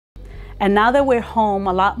And now that we're home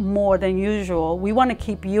a lot more than usual, we want to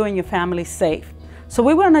keep you and your family safe. So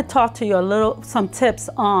we want to talk to you some tips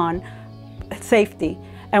on safety.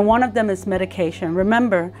 And one of them is medication.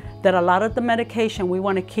 Remember that a lot of the medication we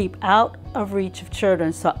want to keep out of reach of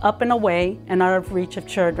children, so up and away and out of reach of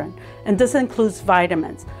children. And this includes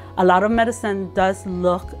vitamins. A lot of medicine does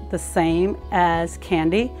look the same as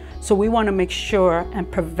candy, so we want to make sure and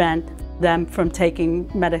prevent them from taking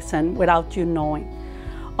medicine without you knowing.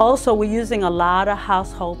 Also, we're using a lot of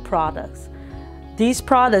household products. These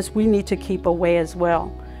products we need to keep away as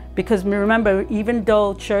well, because remember, even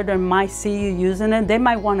though children might see you using it, they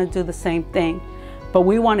might want to do the same thing, but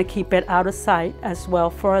we want to keep it out of sight as well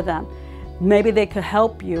for them. Maybe they could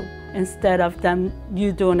help you instead of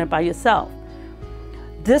you doing it by yourself.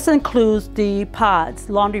 This includes the pods,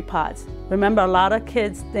 laundry pods. Remember, a lot of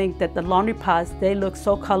kids think that the laundry pods, they look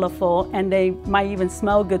so colorful and they might even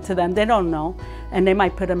smell good to them. They don't know, and they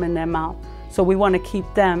might put them in their mouth. So we want to keep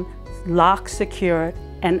them locked, secured,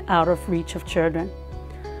 and out of reach of children.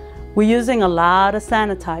 We're using a lot of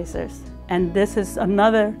sanitizers, and this is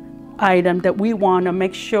another item that we want to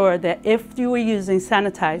make sure that if you were using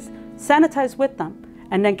sanitize with them,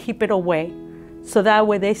 and then keep it away, so that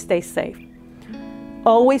way they stay safe.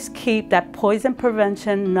 Always keep that poison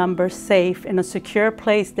prevention number safe in a secure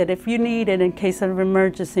place that if you need it in case of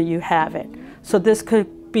emergency, you have it. So this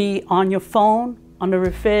could be on your phone, on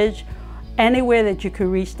the fridge, anywhere that you could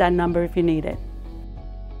reach that number if you need it.